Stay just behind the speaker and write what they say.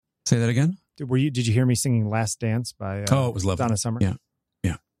Say that again? Did you hear me singing Last Dance by it was lovely. Donna Summer? Yeah.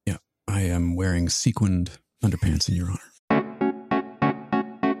 I am wearing sequined underpants in your honor.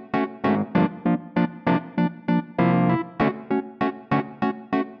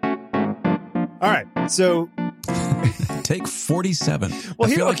 All right. So Take 47. Well,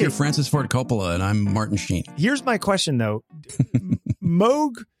 I feel like okay. you're Francis Ford Coppola and I'm Martin Sheen. Here's my question, though.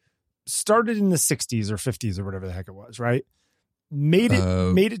 Moog started in the 60s or 50s or whatever the heck it was, right? Made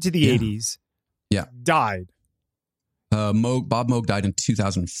it to the 80s. Yeah. Died. Bob Moog died in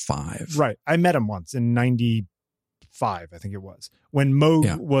 2005. Right. I met him once in 95, I think it was. When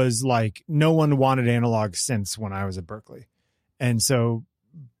Moog was like, no one wanted analog synths when I was at Berkeley. And so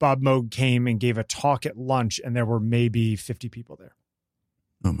Bob Moog came and gave a talk at lunch, and there were maybe 50 people there.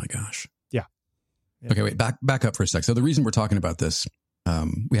 Oh my gosh. Yeah. Okay, wait, back up for a sec. So the reason we're talking about this,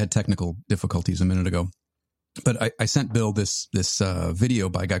 we had technical difficulties a minute ago, but I sent Bill this video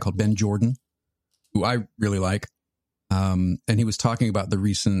by a guy called Ben Jordan, who I really like. And he was talking about the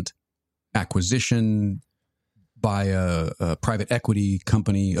recent acquisition by a private equity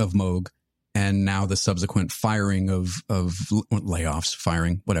company of Moog, and now the subsequent firing of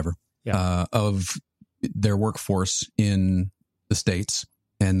layoffs, whatever, of their workforce in the States.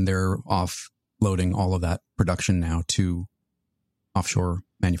 And they're offloading all of that production now to offshore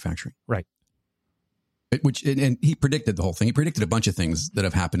manufacturing. Right. And he predicted the whole thing. He predicted a bunch of things that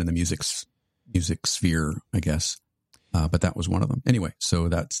have happened in the music sphere, I guess. But that was one of them. Anyway, so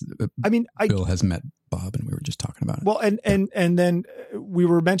that's, Bill has met Bob and we were just talking about it. Well, and then we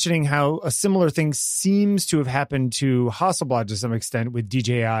were mentioning how a similar thing seems to have happened to Hasselblad to some extent with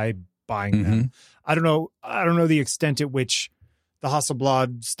DJI buying them. I don't know the extent at which the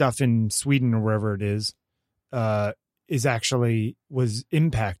Hasselblad stuff in Sweden or wherever it is actually was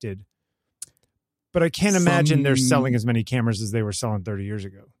impacted. But I can't imagine they're selling as many cameras as they were selling 30 years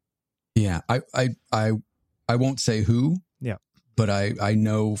ago. Yeah, I won't say who. Yeah. But I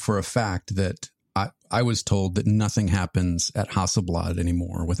know for a fact that I was told that nothing happens at Hasselblad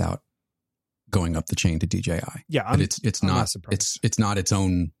anymore without going up the chain to DJI. Yeah, but it's not it's not its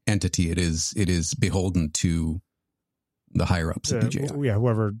own entity. It is beholden to the higher ups at DJI. Yeah,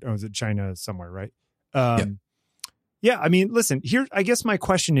 whoever owns it, China somewhere, right? Yeah, I mean, listen, here I guess my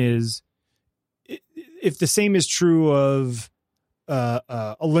question is, if the same is true of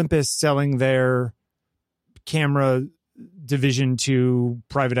Olympus selling their camera division to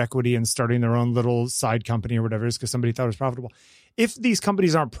private equity and starting their own little side company or whatever it is because somebody thought it was profitable. If these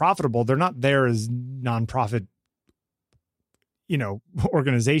companies aren't profitable, they're not there as nonprofit,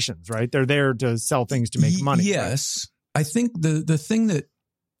 organizations, right? They're there to sell things to make money. Yes. Right? I think the thing that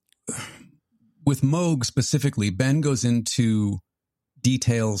with Moog specifically, Ben goes into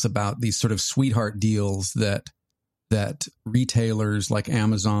details about these sort of sweetheart deals that retailers like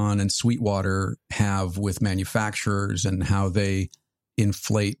Amazon and Sweetwater have with manufacturers and how they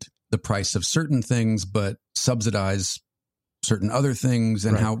inflate the price of certain things, but subsidize certain other things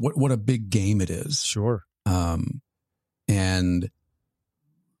and how, what a big game it is. Sure. And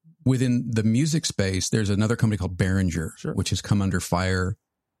within the music space, there's another company called Behringer, which has come under fire,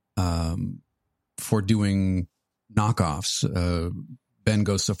 for doing knockoffs. Ben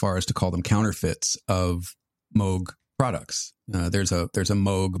goes so far as to call them counterfeits of Moog products. There's a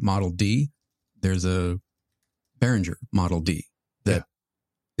Moog Model D. There's a Behringer Model D that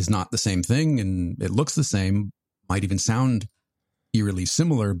is not the same thing, and it looks the same, might even sound eerily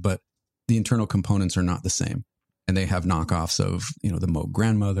similar, but the internal components are not the same. And they have knockoffs of, the Moog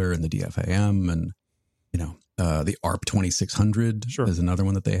Grandmother and the DFAM and, the ARP 2600 is another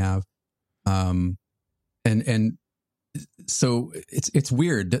one that they have. And so it's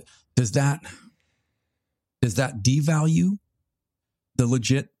weird. Does that devalue the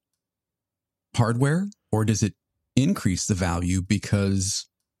legit hardware, or does it increase the value because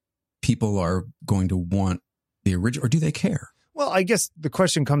people are going to want the original, or do they care? Well, I guess the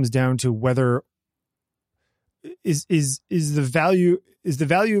question comes down to whether is the value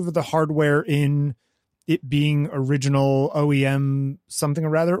of the hardware in it being original OEM something or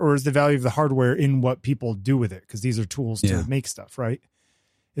rather, or is the value of the hardware in what people do with it? Because these are tools to make stuff, right?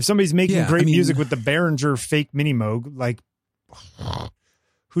 If somebody's making great music with the Behringer fake Mini Moog, like,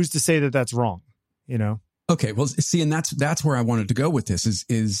 who's to say that that's wrong? Okay, well, see, and that's where I wanted to go with this.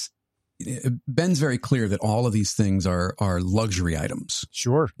 Is Ben's very clear that all of these things are luxury items.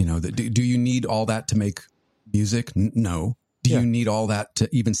 Sure. Do you need all that to make music? No. Do you need all that to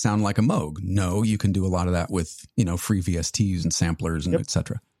even sound like a Moog? No. You can do a lot of that with free VSTs and samplers and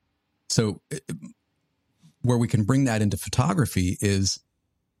etc. So where we can bring that into photography is,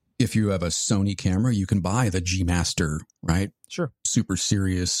 if you have a Sony camera, you can buy the G Master, right? Sure. super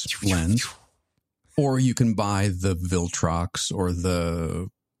serious lens, or you can buy the Viltrox or the,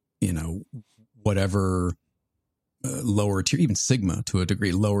 whatever lower tier, even Sigma to a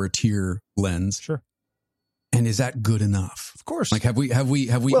degree, lower tier lens. Sure. And is that good enough? Of course. Like, have we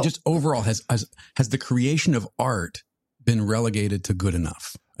just overall, has the creation of art been relegated to good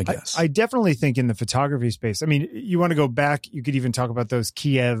enough? I guess. I definitely think in the photography space, I mean, you want to go back, you could even talk about those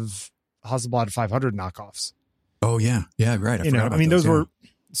Kiev Hasselblad 500 knockoffs. Oh yeah. Yeah. Right. Those were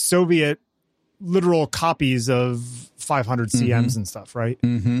Soviet literal copies of 500 CMs and stuff. Right.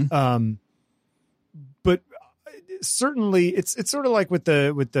 Mm-hmm. But certainly it's sort of like with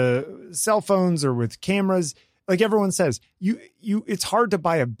the cell phones or with cameras, like everyone says, it's hard to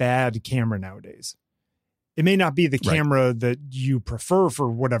buy a bad camera nowadays. It may not be the camera that you prefer for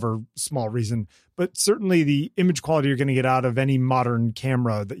whatever small reason, but certainly the image quality you're going to get out of any modern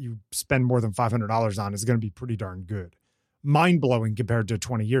camera that you spend more than $500 on is going to be pretty darn good. Mind-blowing compared to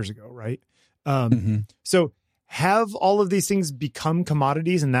 20 years ago, right? So have all of these things become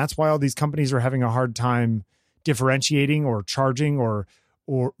commodities, and that's why all these companies are having a hard time differentiating or charging or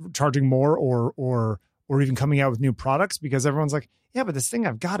charging more or even coming out with new products, because everyone's like, yeah, but this thing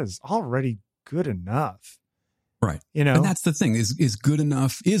I've got is already good enough. Right. And that's the thing is good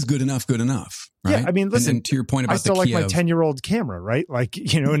enough good enough. Right. Yeah. I mean, listen, and to your point about I still the like Kiev, my 10-year-old camera, right? Like,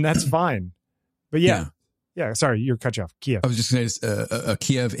 and that's fine. But yeah. Sorry, you're cut you off. Kiev. I was just going to say a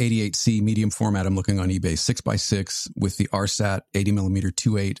Kiev 88C medium format. I'm looking on eBay, 6x6 with the RSAT 80mm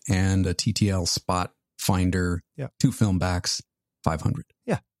 2.8 and a TTL spot finder. Yeah. 2 film backs, 500.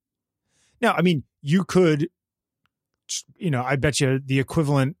 Yeah. Now, I mean, you could, I bet you the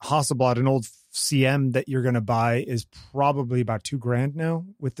equivalent Hasselblad, an old CM that you're going to buy, is probably about $2,000 now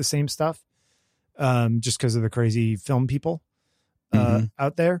with the same stuff. Just because of the crazy film people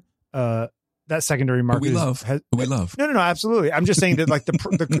out there. That secondary market we love. No, absolutely. I'm just saying that like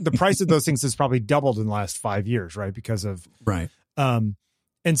the price of those things has probably doubled in the last 5 years, right? Because of right. And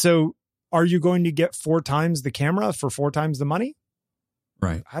so, are you going to get 4 times the camera for 4 times the money?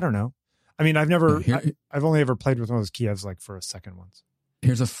 Right. I don't know. I mean, I've only ever played with one of those Kievs like for a second once.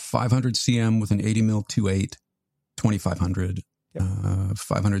 Here's a 500 CM with an 80mm 2.8, 2500. Yep.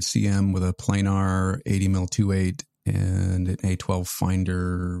 500 CM with a planar 80mm 2.8 and an A12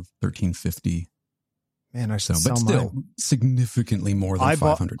 finder 1350. Man, I should sell mine. But still, significantly more than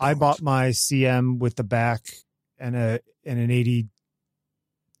 $500. I bought my CM with the back and an 80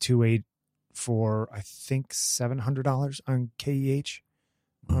 2.8 for I think $700 on KEH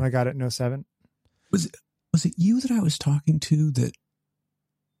when I got it in 07. Was it you that I was talking to that?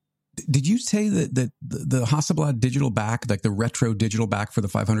 Did you say that the Hasselblad digital back, like the retro digital back for the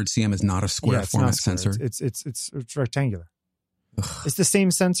 500 CM, is not a square format sensor? It's rectangular. Ugh. It's the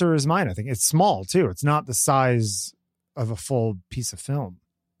same sensor as mine. I think it's small too. It's not the size of a full piece of film.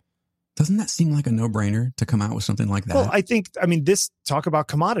 Doesn't that seem like a no-brainer to come out with something like that? Well, this talk about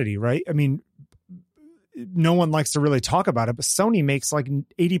commodity, right? I mean, no one likes to really talk about it, but Sony makes like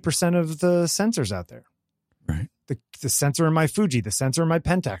 80% of the sensors out there. Right. The sensor in my Fuji, the sensor in my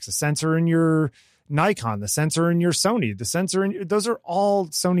Pentax, the sensor in your Nikon, the sensor in your Sony, the sensor in those are all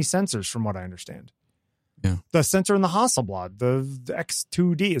Sony sensors from what I understand. Yeah. The sensor in the Hasselblad, the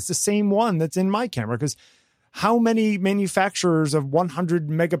X2D, it's the same one that's in my camera, because how many manufacturers of 100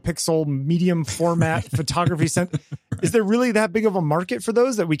 megapixel medium format photography is there really that big of a market for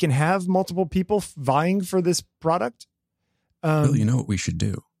those that we can have multiple people vying for this product? Bill, you know what we should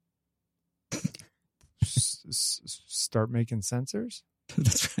do? Start making sensors.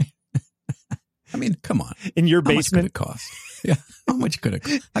 That's right. I mean, come on. In your basement? How much could it cost? Yeah. How much could it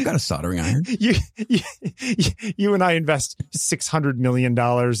cost? I've got a soldering iron. You and I invest $600 million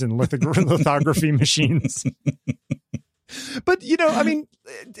in lithography machines. But, I mean,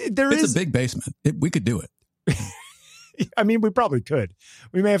 it's a big basement. We could do it. I mean, we probably could.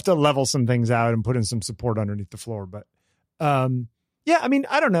 We may have to level some things out and put in some support underneath the floor. But, yeah, I mean,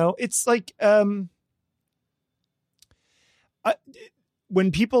 I don't know. It's like,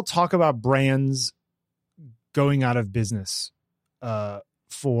 when people talk about brands going out of business,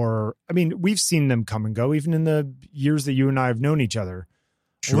 we've seen them come and go, even in the years that you and I have known each other.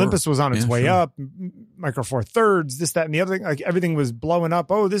 Sure. Olympus was on its way up, Micro Four Thirds, this, that, and the other thing. Like everything was blowing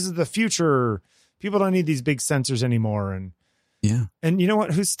up. Oh, this is the future. People don't need these big sensors anymore. And yeah. And you know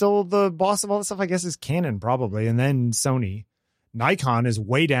what? Who's still the boss of all this stuff? I guess is Canon probably. And then Sony. Nikon is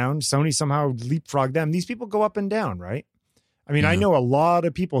way down. Sony somehow leapfrogged them. These people go up and down, right? I mean, I know a lot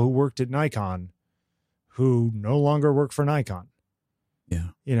of people who worked at Nikon who no longer work for Nikon.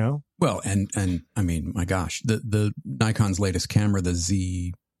 Yeah. Well, and I mean, my gosh, the Nikon's latest camera,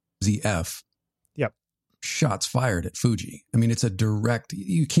 the ZF. Yep. shots fired at Fuji. I mean, it's a direct,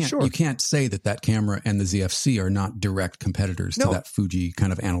 you can't say that camera and the ZFC are not direct competitors to that Fuji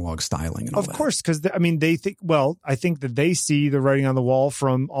kind of analog styling. And all of course, because they think, I think that they see the writing on the wall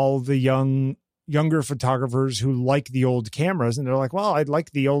from all the younger photographers who like the old cameras. And they're like, well, I'd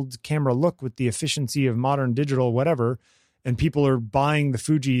like the old camera look with the efficiency of modern digital, whatever. And people are buying the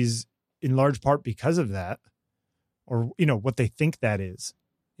Fujis in large part because of that, or, what they think that is,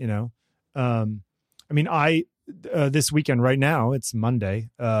 this weekend right now, it's Monday,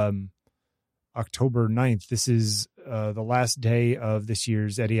 October 9th. This is the last day of this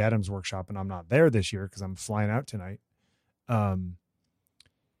year's Eddie Adams workshop, and I'm not there this year because I'm flying out tonight.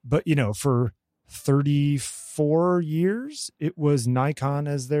 But for 34 years, it was Nikon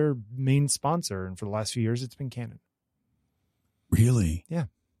as their main sponsor. And for the last few years, it's been Canon. Really? Yeah.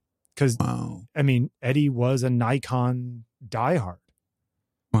 Because, Eddie was a Nikon diehard.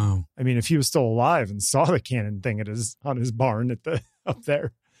 Wow. If he was still alive and saw the Canon thing on his barn up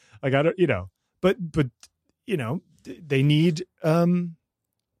there, like, I don't, but they need the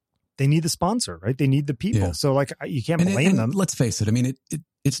sponsor, right? They need the people. Yeah. So like, you can't blame them. Let's face it.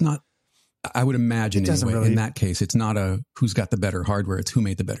 It's not, I would imagine anyway, in that case, it's not who's got the better hardware. It's who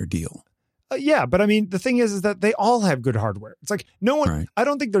made the better deal. Yeah. But the thing is that they all have good hardware. It's like no one, right. I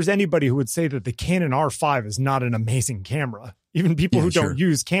don't think there's anybody who would say that the Canon R5 is not an amazing camera. Even people who don't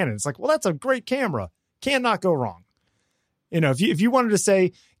use Canon, it's like, well, that's a great camera. Cannot go wrong. If you wanted to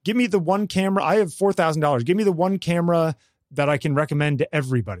say, give me the one camera, I have $4,000. Give me the one camera that I can recommend to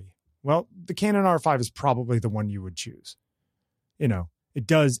everybody. Well, the Canon R5 is probably the one you would choose. It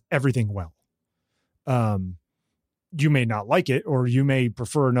does everything well. You may not like it, or you may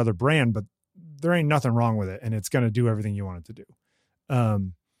prefer another brand, but there ain't nothing wrong with it, and it's going to do everything you want it to do.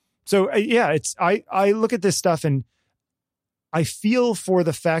 I look at this stuff and I feel for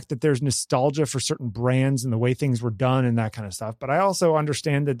the fact that there's nostalgia for certain brands and the way things were done and that kind of stuff. But I also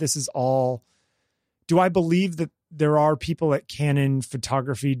understand that this is all, do I believe that there are people at Canon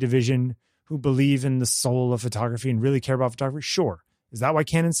photography division who believe in the soul of photography and really care about photography? Sure. Is that why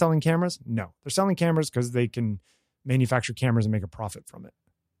Canon's selling cameras? No, they're selling cameras because they can manufacture cameras and make a profit from it.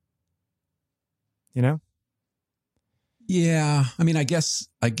 Yeah. I guess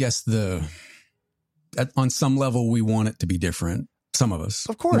on some level, we want it to be different. Some of us,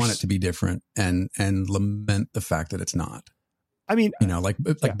 of course, want it to be different and lament the fact that it's not.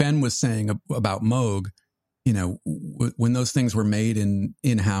 Like Ben was saying about Moog, when those things were made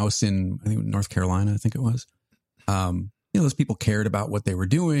in-house in, I think, North Carolina, I think it was, those people cared about what they were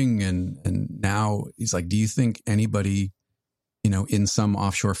doing. And now he's like, do you think anybody, in some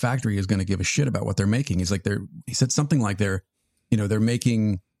offshore factory is going to give a shit about what they're making? He's like, he said something like they're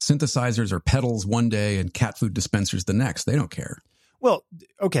making synthesizers or pedals one day and cat food dispensers the next. They don't care. Well,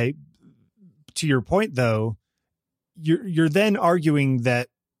 okay. To your point, though, you're then arguing that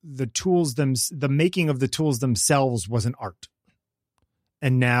the making of the tools themselves was an art,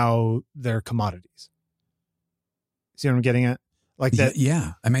 and now they're commodities. See what I'm getting at? Like that?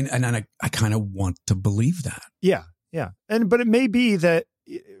 Yeah. And I kind of want to believe that. Yeah. Yeah. But it may be that.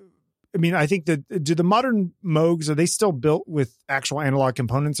 I think that, do the modern Moogs, are they still built with actual analog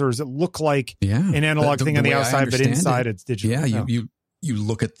components, or does it look like an analog thing on the outside, but inside it's digital? Yeah, you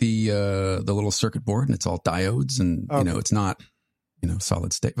look at the little circuit board and it's all diodes, and it's not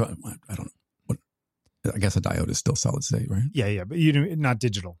solid state. I don't know. I guess a diode is still solid state, right? Yeah, but not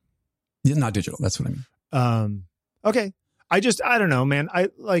digital. Yeah, not digital. That's what I mean. Okay. I don't know, man. I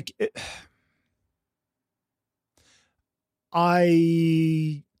like it.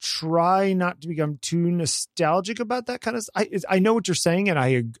 I try not to become too nostalgic about that kind of. I know what you're saying, and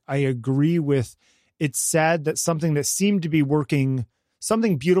I agree with. It's sad that something that seemed to be working,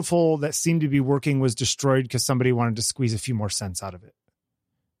 something beautiful that seemed to be working, was destroyed because somebody wanted to squeeze a few more cents out of it.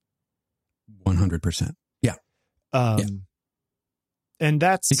 100%. Yeah. And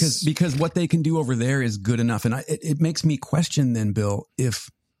that's because what they can do over there is good enough, and it makes me question then, Bill, if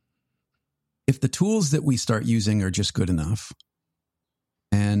the tools that we start using are just good enough.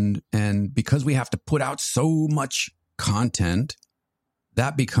 And because we have to put out so much content,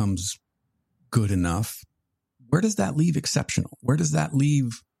 that becomes good enough. Where does that leave exceptional? Where does that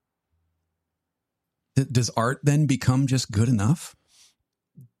leave? Does art then become just good enough?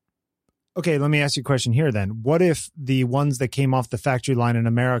 Okay, let me ask you a question here then. What if the ones that came off the factory line in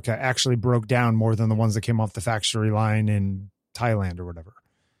America actually broke down more than the ones that came off the factory line in Thailand or whatever?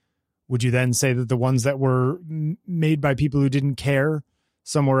 Would you then say that the ones that were made by people who didn't care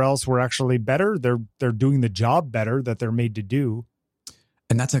somewhere else were actually better? They're doing the job better that they're made to do.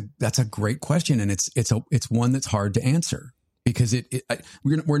 And that's a great question, and it's one that's hard to answer, because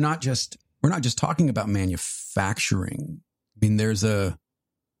we're not just we're not just talking about manufacturing. I mean, there's a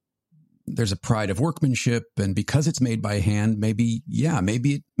pride of workmanship, and because it's made by hand, maybe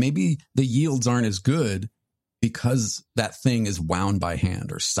the yields aren't as good because that thing is wound by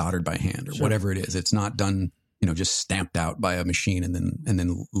hand or soldered by hand or whatever it is. It's not done, just stamped out by a machine and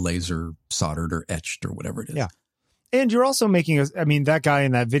then laser soldered or etched or whatever it is. Yeah. And you're also making that guy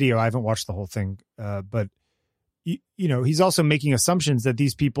in that video, I haven't watched the whole thing, but he's also making assumptions that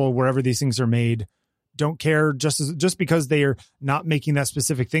these people, wherever these things are made, don't care. Just because they are not making that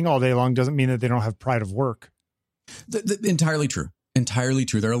specific thing all day long doesn't mean that they don't have pride of work. Entirely true. Entirely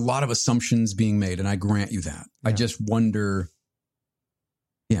true. There are a lot of assumptions being made, and I grant you that. Yeah. I just wonder.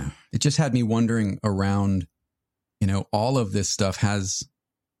 Yeah, it just had me wondering around. All of this stuff has,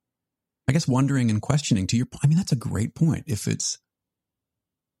 I guess, wondering and questioning. To your point, I mean, that's a great point. If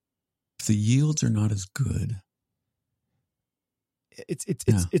the yields are not as good.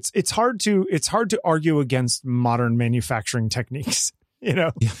 It's hard to argue against modern manufacturing techniques.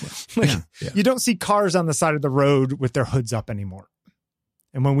 You don't see cars on the side of the road with their hoods up anymore.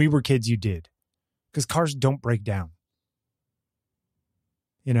 And when we were kids, you did, because cars don't break down.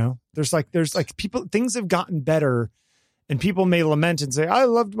 There's people, things have gotten better, and people may lament and say, I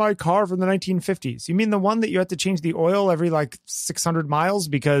loved my car from the 1950s. You mean the one that you had to change the oil every 600 miles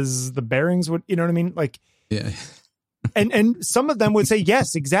because the bearings would, you know what I mean? Yeah. And some of them would say,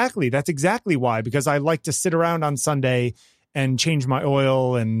 yes, exactly. That's exactly why, because I like to sit around on Sunday and change my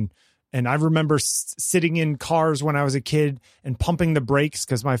oil. And I remember sitting in cars when I was a kid and pumping the brakes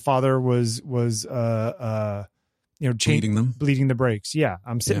because my father was bleeding the brakes. Yeah.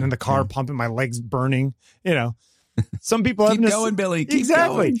 I'm sitting in the car pumping, my legs burning, Some people keep going, Billy. Keep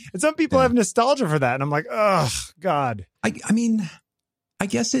exactly. Going. And some people have nostalgia for that. And I'm like, oh God. I mean, I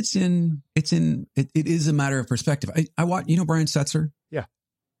guess it is a matter of perspective. I watch, Brian Setzer? Yeah.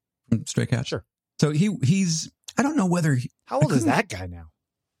 From Stray Cats? Sure. So he's, I don't know whether. How old is that guy now?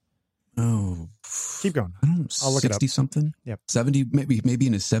 Oh. Keep going. I'll look 60 it up. 60 something? Yep. 70, maybe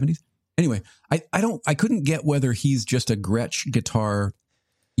in his 70s. Anyway, I couldn't get whether he's just a Gretsch guitar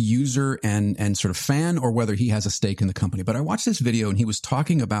user and sort of fan, or whether he has a stake in the company. But I watched this video, and he was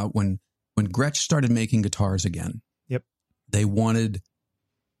talking about when Gretsch started making guitars again. Yep. They wanted,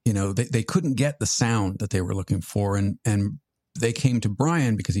 they couldn't get the sound that they were looking for, and they came to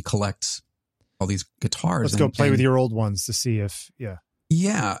Brian because he collects all these guitars. Let's go play with your old ones to see if, yeah.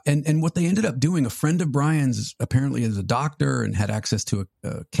 Yeah. And what they ended up doing, a friend of Brian's apparently is a doctor and had access to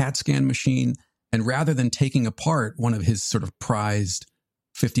a CAT scan machine. And rather than taking apart one of his sort of prized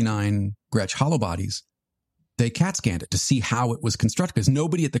 59 Gretsch hollow bodies, they CAT scanned it to see how it was constructed, because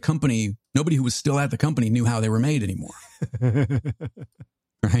nobody who was still at the company knew how they were made anymore.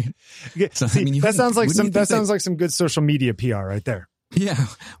 Right? So, see, that sounds like some good social media PR right there. Yeah.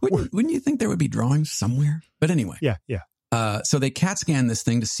 Wouldn't you think there would be drawings somewhere? But anyway. Yeah. So they CAT scanned this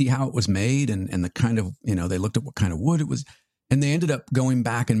thing to see how it was made, and the kind of, they looked at what kind of wood it was, and they ended up going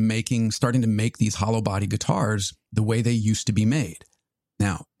back and starting to make these hollow body guitars the way they used to be made.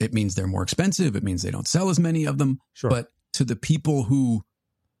 Now, it means they're more expensive. It means they don't sell as many of them. Sure. But to the people who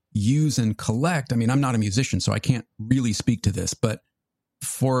use and collect, I mean, I'm not a musician, so I can't really speak to this, but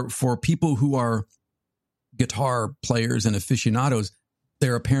for people who are guitar players and aficionados,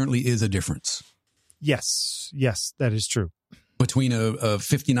 there apparently is a difference. Yes, that is true. Between a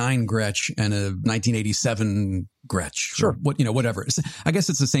 59 Gretsch and a 1987 Gretsch. Sure. Whatever. I guess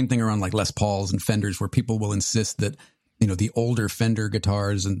it's the same thing around like Les Pauls and Fenders, where people will insist that, the older Fender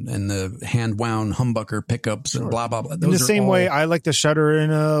guitars and the hand wound humbucker pickups and blah, blah, blah. In the same way, I like the shutter in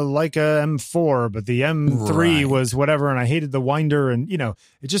a Leica M4, but the M3 was whatever, and I hated the winder, and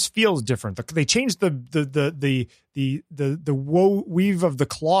it just feels different. They changed the weave of the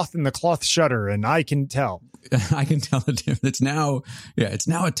cloth in the cloth shutter, and I can tell. I can tell the difference. It's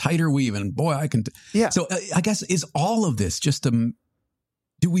now a tighter weave, and boy, I can. Yeah. So I guess, is all of this just do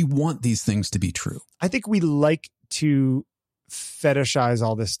we want these things to be true? I think we like to fetishize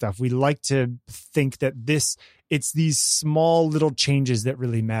all this stuff. We like to think that it's these small little changes that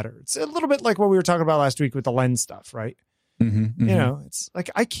really matter. It's a little bit like what we were talking about last week with the lens stuff, right? Mm-hmm, mm-hmm. It's like,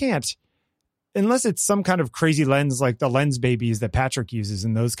 I can't, unless it's some kind of crazy lens like the Lens Babies that Patrick uses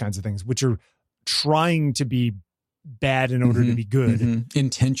and those kinds of things, which are trying to be bad in order to be good. Mm-hmm.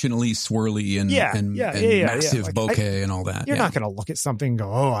 Intentionally swirly and massive bokeh and all that. You're not going to look at something and go,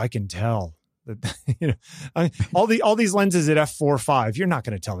 oh, I can tell. All these lenses at f4.5, you're not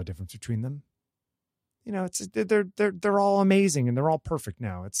going to tell the difference between them. They're all amazing and they're all perfect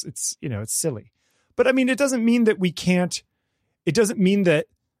now. It's silly, but I mean, it doesn't mean that we can't. It doesn't mean that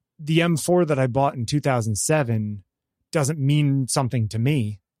the M4 that I bought in 2007 doesn't mean something to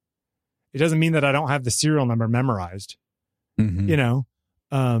me. It doesn't mean that I don't have the serial number memorized, you know,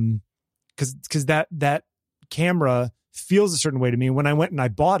 because that camera feels a certain way to me. When I went and I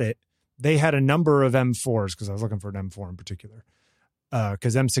bought it, they had a number of M4s because I was looking for an M4 in particular,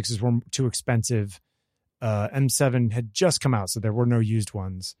 because M6s were too expensive. M7 had just come out, so there were no used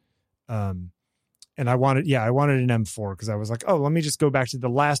ones. And I wanted an M4 because I was like, oh, let me just go back to the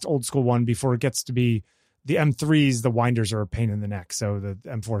last old school one before it gets to be the M3s. The winders are a pain in the neck. So the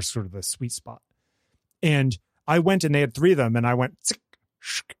M4 is sort of the sweet spot. And I went and they had 3 of them and I went, tsick,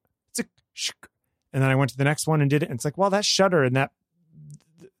 shk, tsick, shk. And then I went to the next one and did it. And it's like, well, that shutter and that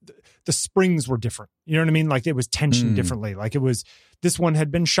the springs were different. You know what I mean? Like it was tensioned differently. Like it was, this one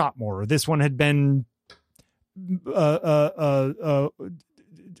had been shot more, or this one had been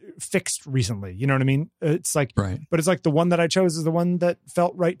fixed recently. You know what I mean? It's like, right. But it's like the one that I chose is the one that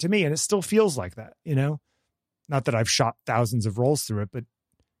felt right to me. And it still feels like that, you know, not that I've shot thousands of rolls through it, but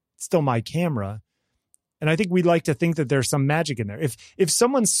it's still my camera. And I think we like to think that there's some magic in there. If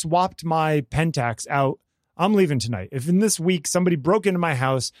someone swapped my Pentax out, I'm leaving tonight. If in this week somebody broke into my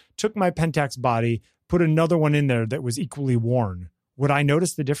house, took my Pentax body, put another one in there that was equally worn, would I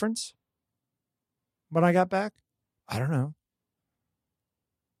notice the difference when I got back? I don't know.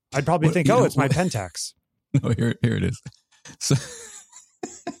 I'd probably think, it's my Pentax. No, here it is. So,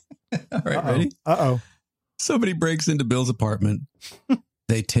 all right, ready? Uh-oh. Somebody breaks into Bill's apartment.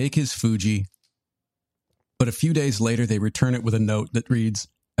 They take his Fuji, but a few days later, they return it with a note that reads,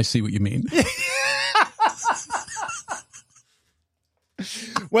 I see what you mean.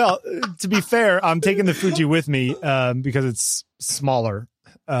 Well, to be fair, I'm taking the Fuji with me because it's smaller.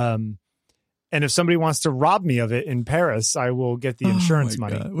 And if somebody wants to rob me of it in Paris, I will get the insurance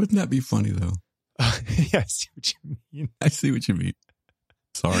money. God. Wouldn't that be funny, though? Yeah, I see what you mean. I see what you mean.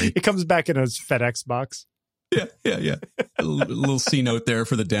 Sorry. It comes back in a FedEx box. Yeah. A little C note there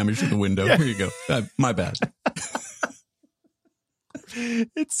for the damage to the window. Yeah. Here you go. My bad.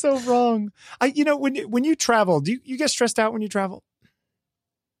 It's so wrong. When you travel, do you get stressed out when you travel?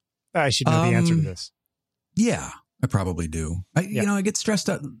 I should know the answer to this. Yeah, I probably do. I get stressed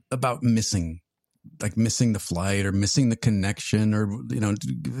out about missing the flight or missing the connection, or,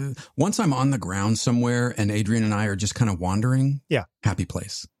 once I'm on the ground somewhere and Adrian and I are just kind of wandering. Yeah. Happy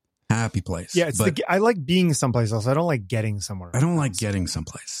place. Yeah. I like being someplace else. I don't like getting somewhere. I don't like getting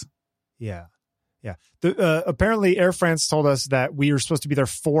someplace. Yeah. Yeah. Apparently Air France told us that we were supposed to be there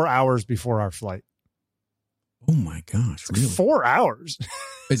 4 hours before our flight. Oh my gosh. Really? 4 hours.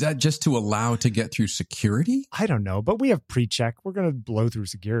 Is that just to allow to get through security? I don't know, but we have pre-check. We're going to blow through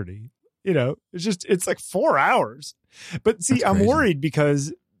security. It's like 4 hours. But see, I'm worried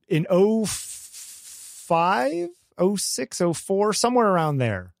because in 05, 06, 04, somewhere around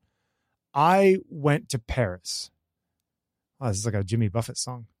there, I went to Paris. Oh, this is like a Jimmy Buffett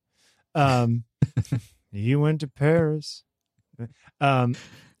song. You went to Paris. And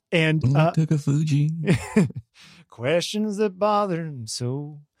took a Fuji. Questions that bother him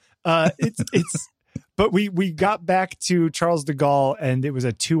so. But we got back to Charles de Gaulle and it was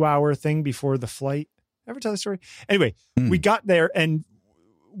a 2-hour thing before the flight. Ever tell the story? Anyway, we got there and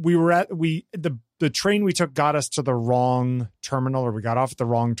we were the train we took got us to the wrong terminal, or we got off at the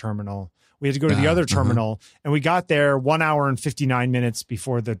wrong terminal. We had to go to the other terminal and we got there 1 hour and 59 minutes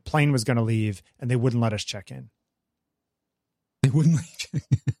before the plane was going to leave and they wouldn't let us check in. They wouldn't let you check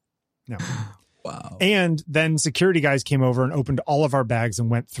in? No. Wow. And then security guys came over and opened all of our bags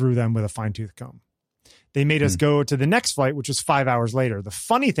and went through them with a fine-tooth comb. They made us go to the next flight, which was 5 hours later. The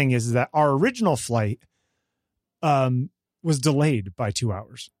funny thing is that our original flight was delayed by 2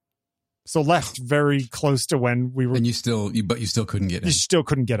 hours. So left very close to when we were. And you still couldn't get in. You still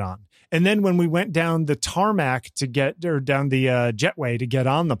couldn't get on. And then when we went down the tarmac down the jetway to get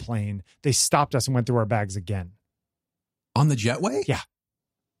on the plane, they stopped us and went through our bags again. On the jetway? Yeah.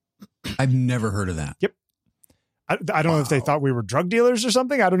 I've never heard of that. Yep. I don't know if they thought we were drug dealers or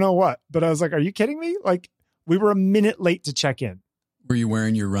something. I don't know what. But I was like, are you kidding me? Like, we were a minute late to check in. Were you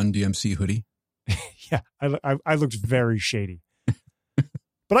wearing your Run DMC hoodie? Yeah. I looked very shady.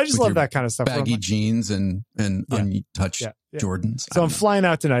 But I just love that kind of stuff. Baggy jeans and untouched Jordans. So I'm flying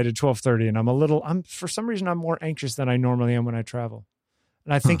out tonight at 12:30 and for some reason, I'm more anxious than I normally am when I travel.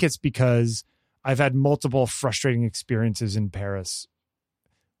 And I think it's because I've had multiple frustrating experiences in Paris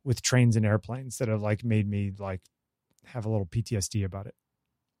with trains and airplanes that have made me have a little PTSD about it.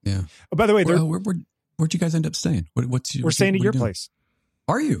 Yeah. Oh, by the way, where'd you guys end up staying? We're staying at your place.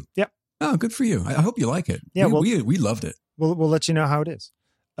 Are you? Yep. Oh, good for you. I hope you like it. Yeah. We loved it. We'll let you know how it is.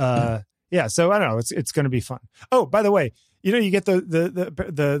 Yeah. So I don't know. It's going to be fun. Oh, by the way, you get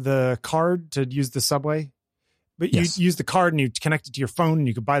the card to use the subway, But Yes. you use the card and you connect it to your phone and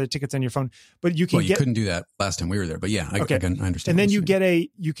you could buy the tickets on your phone. But you can Well, you couldn't do that last time we were there, but yeah, I understand. And then what you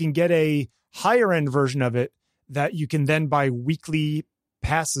you're can get a higher end version of it that you can then buy weekly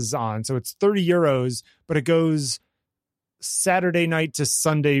passes on. So it's 30 euros, but it goes Saturday night to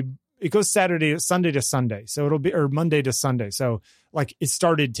Sunday. It goes Sunday to Sunday. So it'll be, or Monday to Sunday. So like it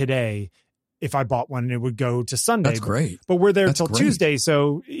started today. If I bought one, it would go to Sunday. That's great. But we're there That's till great. Tuesday.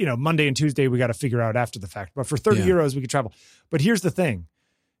 So, Monday and Tuesday, we got to figure out after the fact. But for 30 euros, we could travel. But here's the thing.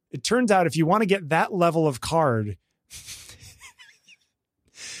 It turns out if you want to get that level of card,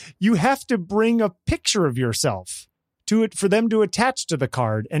 you have to bring a picture of yourself to it for them to attach to the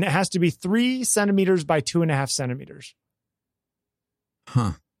card. And it has to be 3 centimeters by 2.5 centimeters.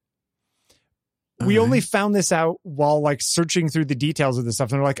 Huh. We only found this out while like searching through the details of this stuff.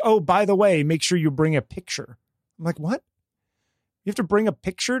 And they're like, oh, by the way, make sure you bring a picture. I'm like, what? You have to bring a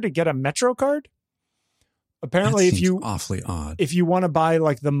picture to get a Metro card? Apparently, that seems awfully odd. If you want to buy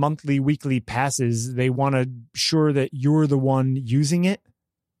like the monthly, weekly passes, they want to sure that you're the one using it.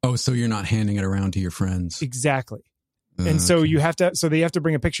 Oh, so you're not handing it around to your friends. Exactly. And so they have to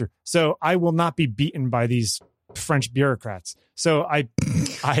bring a picture. So I will not be beaten by these French bureaucrats. So I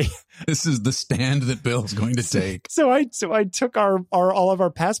this is the stand that Bill's going to take. So I took our all of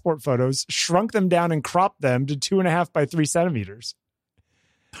our passport photos, shrunk them down and cropped them to 2.5 by 3 centimeters.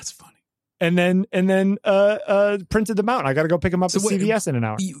 That's funny. And then printed them out. I got to go pick them up at CVS in an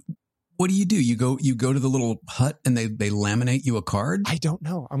hour. What do? You go to the little hut and they laminate you a card? I don't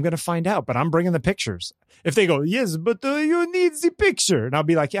know. I'm going to find out, but I'm bringing the pictures. If they go, yes, but you need the picture. And I'll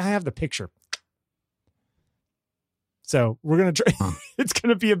be like, yeah, I have the picture. So we're going to try. It's going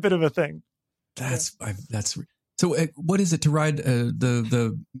to be a bit of a thing. So what is it to ride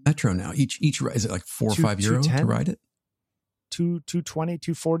the Metro now? Each is it like 4 or 5 euro to ride it? 220,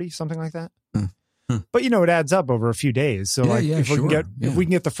 240, something like that. But it adds up over a few days. So if we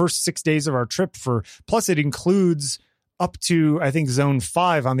can get the first 6 days of our trip plus it includes up to, I think, zone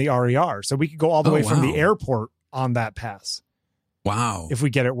 5 on the RER. So we could go all the way from the airport on that pass. Wow. If we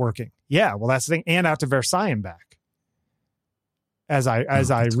get it working. Yeah. Well, that's the thing. And out to Versailles and back. As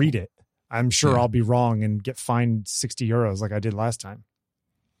I read it, I'm sure I'll be wrong and get fined 60 euros like I did last time.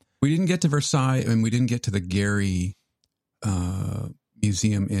 We didn't get to Versailles and we didn't get to the Gary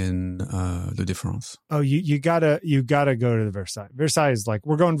museum in Le de France. Oh, you gotta go to the Versailles. Versailles is like,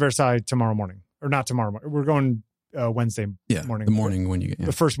 we're going to Versailles tomorrow morning, or not tomorrow morning. We're going Wednesday morning. The morning when you get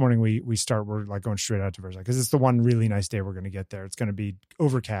the first morning we start. We're like going straight out to Versailles because it's the one really nice day we're going to get there. It's going to be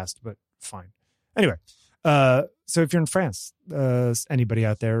overcast, but fine. Anyway. So if you're in France, anybody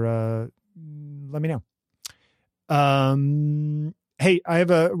out there, let me know. Hey,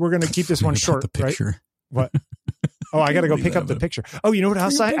 we're going to keep this one short, the picture. Right? What? Oh, I got to go pick up the picture. Oh, you know what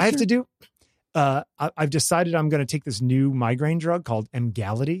else I have to do? I've decided I'm going to take this new migraine drug called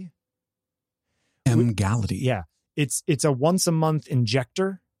Emgality. Emgality. Yeah. It's a once a month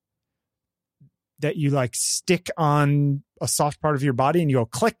injector that you like stick on a soft part of your body and you go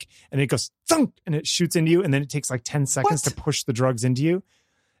click and it goes thunk and it shoots into you. And then it takes like 10 seconds to push the drugs into you.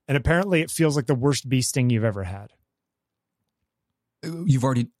 And apparently it feels like the worst bee sting you've ever had. You've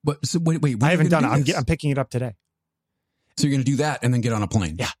already, so wait. I haven't done it. I'm picking it up today. So you're going to do that and then get on a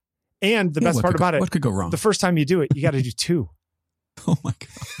plane. Yeah. And the best part about what could go wrong? The first time you do it, you got to do 2. Oh my God.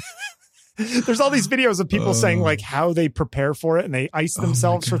 There's all these videos of people saying like how they prepare for it and they ice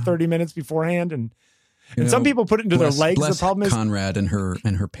themselves for 30 minutes beforehand. And some people put it into their legs. The problem is Conrad and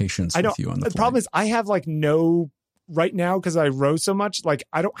her patience with you on the problem is I have like right now because I row so much, like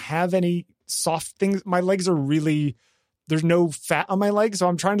I don't have any soft things. My legs are really, there's no fat on my legs. So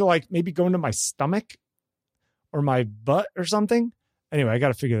I'm trying to like maybe go into my stomach or my butt or something. Anyway, I got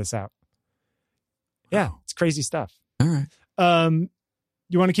to figure this out. Yeah, it's crazy stuff. All right.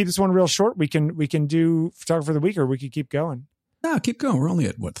 You want to keep this one real short? We can do photographer of the week, or we could keep going. No, keep going. We're only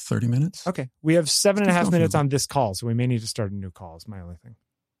at 30 minutes? Okay. We have 7.5 minutes on this call, so we may need to start a new call is my only thing.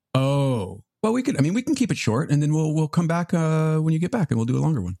 Oh. Well, we can keep it short and then we'll come back when you get back and we'll do a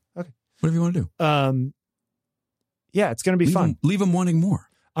longer one. Okay. Whatever you want to do. Yeah, it's going to be fun. Leave them wanting more.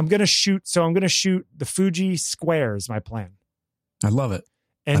 I'm going to shoot the Fuji Square is my plan. I love it.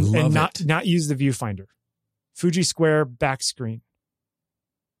 And not use the viewfinder. Fuji Square back screen.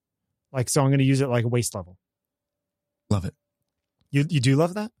 So I'm going to use it like waist level. Love it. You do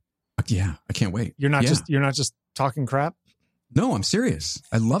love that? Yeah, I can't wait. You're not just talking crap? No, I'm serious.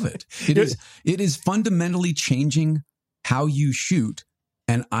 I love it. It is fundamentally changing how you shoot.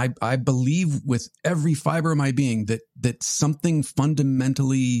 And I believe with every fiber of my being that something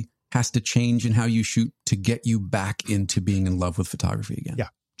fundamentally has to change in how you shoot to get you back into being in love with photography again. Yeah.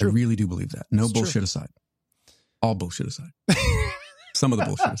 True. I really do believe that. No bullshit aside. all bullshit aside. Some of the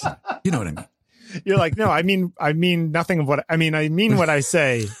bullshit aside. You know what I mean? You're like, no, I mean nothing of what I mean what I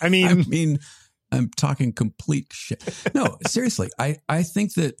say. I'm talking complete shit. No, seriously. I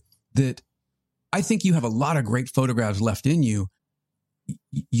think that I think you have a lot of great photographs left in you.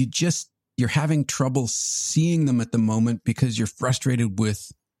 You're having trouble seeing them at the moment because you're frustrated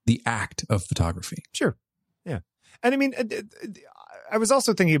with the act of photography. Sure. Yeah. And I mean, I was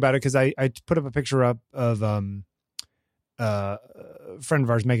also thinking about it because I put up a picture up of a friend of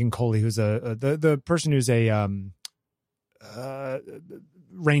ours, Megan Coley, who's the person who's a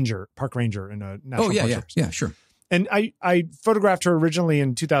park ranger in a national park service. Yeah, sure. And I photographed her originally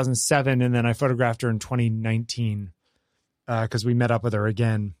in 2007, and then I photographed her in 2019 because we met up with her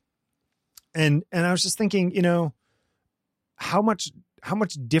again. And I was just thinking, how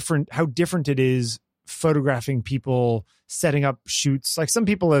different it is photographing people setting up shoots. Like some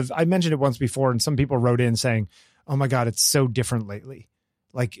people I mentioned it once before, and some people wrote in saying, oh my God, it's so different lately.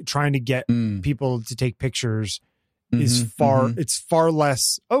 Like trying to get people to take pictures is it's far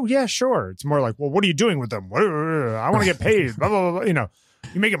less. Oh yeah, sure. It's more like, well, what are you doing with them? I want to get paid. Blah, blah, blah, blah.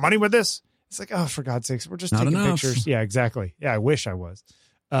 You making money with this? It's like, oh, for God's sakes, we're just taking pictures. Yeah, exactly. Yeah, I wish I was.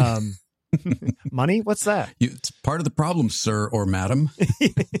 Money? What's that? It's part of the problem, sir or madam.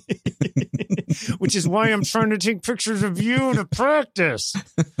 Which is why I'm trying to take pictures of you to practice.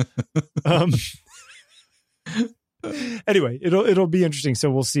 Anyway, it'll be interesting.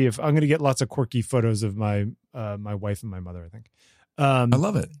 So we'll see if I'm going to get lots of quirky photos of my my wife and my mother, I think. I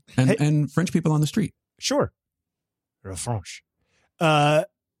love it. And French people on the street. Sure. French. I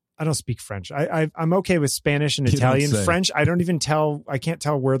don't speak French. I'm okay with Spanish and Italian. French, I can't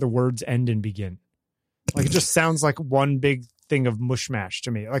tell where the words end and begin. Like it just sounds like one big thing of mushmash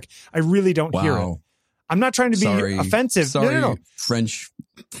to me. Like I really don't hear it. I'm not trying to be offensive. Sorry, no. French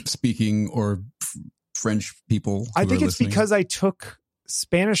speaking or French people. I think it's because I took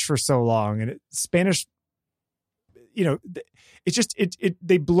Spanish for so long, and Spanish, it's just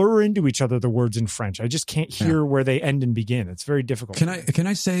they blur into each other, the words in French. I just can't hear where they end and begin. It's very difficult. Can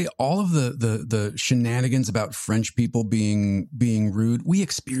I say all of the shenanigans about French people being rude? We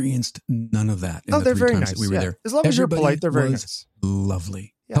experienced none of that. They're very nice. We were there. As long as you're polite, they're very nice.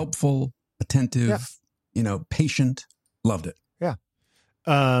 Lovely, helpful, attentive, patient. Loved it. Yeah.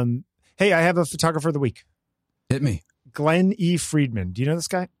 Hey, I have a photographer of the week. Hit me. Glenn E. Friedman. Do you know this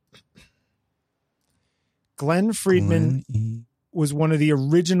guy? Glenn Friedman was one of the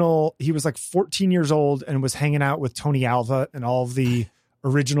original. He was like 14 years old and was hanging out with Tony Alva and all of the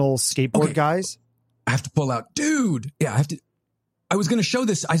original skateboard guys. I have to pull out. Dude. Yeah, I was going to show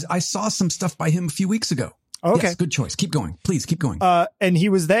this. I saw some stuff by him a few weeks ago. Okay. Yes, good choice. Keep going. Please keep going. And he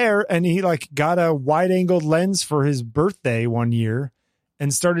was there and he got a wide angled lens for his birthday one year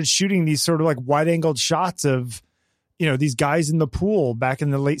and started shooting these sort of like wide angled shots of, these guys in the pool back in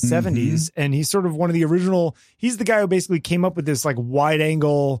the late 70s. And he's sort of one of the original, he's the guy who basically came up with this like wide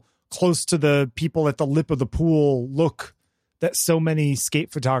angle, close to the people at the lip of the pool look that so many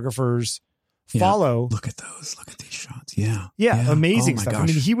skate photographers follow. Look at those. Look at these shots. Yeah. Yeah. Amazing stuff. Gosh. I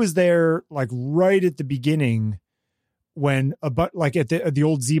mean, he was there like right at the beginning when like at the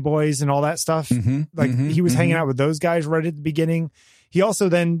old Z Boys and all that stuff. He was hanging out with those guys right at the beginning. He also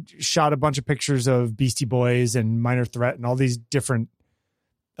then shot a bunch of pictures of Beastie Boys and Minor Threat and all these different,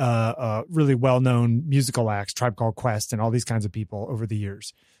 really well-known musical acts, Tribe Called Quest and all these kinds of people over the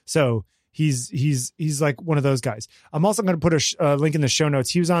years. So he's like one of those guys. I'm also going to put a link in the show notes.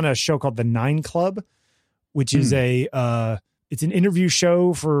 He was on a show called The 9 Club, which is it's an interview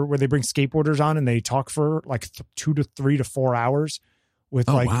show where they bring skateboarders on and they talk for like 2 to 3 to 4 hours with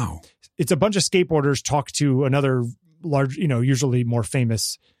it's a bunch of skateboarders talk to another large, usually more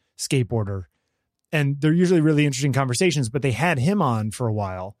famous skateboarder. And they're usually really interesting conversations, but they had him on for a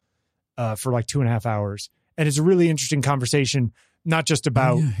while, for like 2.5 hours. And it's a really interesting conversation, not just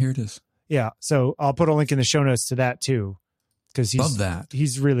about. Yeah, here it is. Yeah. So I'll put a link in the show notes to that too. Cause love that.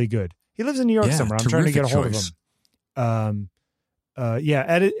 He's really good. He lives in New York somewhere. I'm trying to get a hold of him.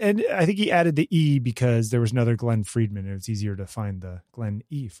 And I think he added the E because there was another Glenn Friedman. And it's easier to find the Glenn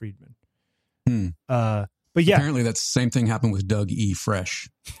E. Friedman. But yeah, apparently that's the same thing happened with Doug E. Fresh.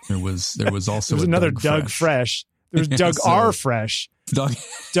 There was also there was another Doug Fresh. There was Doug R. Fresh.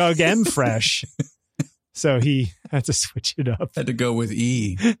 Doug M. Fresh. So he had to switch it up. Had to go with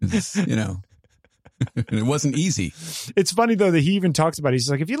E. And it wasn't easy. It's funny though that he even talks about it.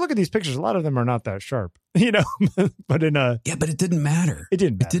 He's like, if you look at these pictures, a lot of them are not that sharp, but but it didn't matter. It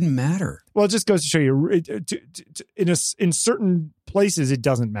didn't matter. Well, it just goes to show you in certain places, it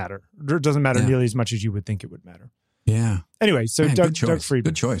doesn't matter. It doesn't matter nearly as much as you would think it would matter. Yeah. Anyway, so Doug Friedman.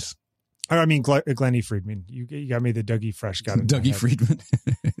 Good choice. I mean, Glennie Friedman. You got me the Dougie Fresh guy. Dougie Friedman,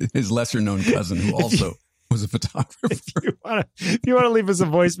 his lesser known cousin, who also was a photographer. If you want to leave us a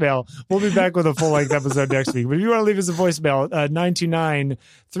voicemail, we'll be back with a full length episode next week. But if you want to leave us a voicemail,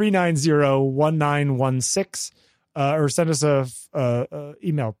 929-390-1916, or send us a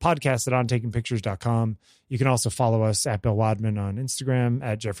email, podcast@ontakingpictures.com. You can also follow us at Bill Wadman on Instagram,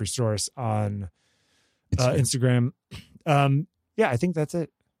 at Jeffrey Soros on Instagram. Yeah, I think that's it.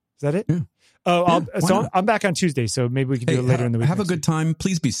 Is that it? Yeah. Oh, I'm back on Tuesday, so maybe we can do it later in the week. Have a good time.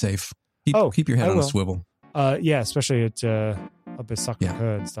 Please be safe. Keep your head on a swivel. Yeah, especially up at Sucker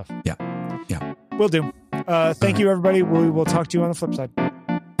and stuff. Yeah. Will do. Thank you, everybody. We will talk to you on the flip side.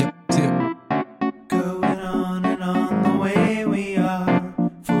 Yep. See you. Going on and on the way we are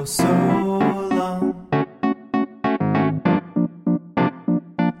for so long.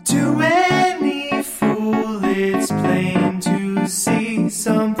 To any fool, it's plain to see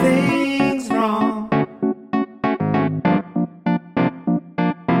something's wrong.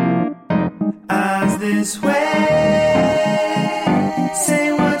 As this way,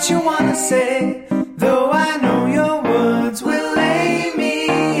 say what you wanna say, though I know your words will lay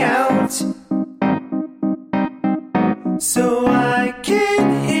me out, so I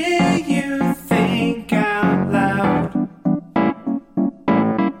can hear you think out loud.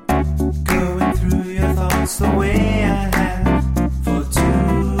 Going through your thoughts the way I have for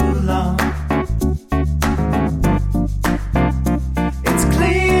too long. It's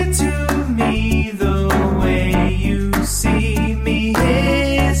clear to me the way you see me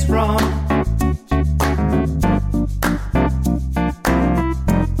is wrong.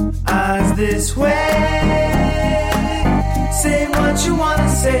 As this way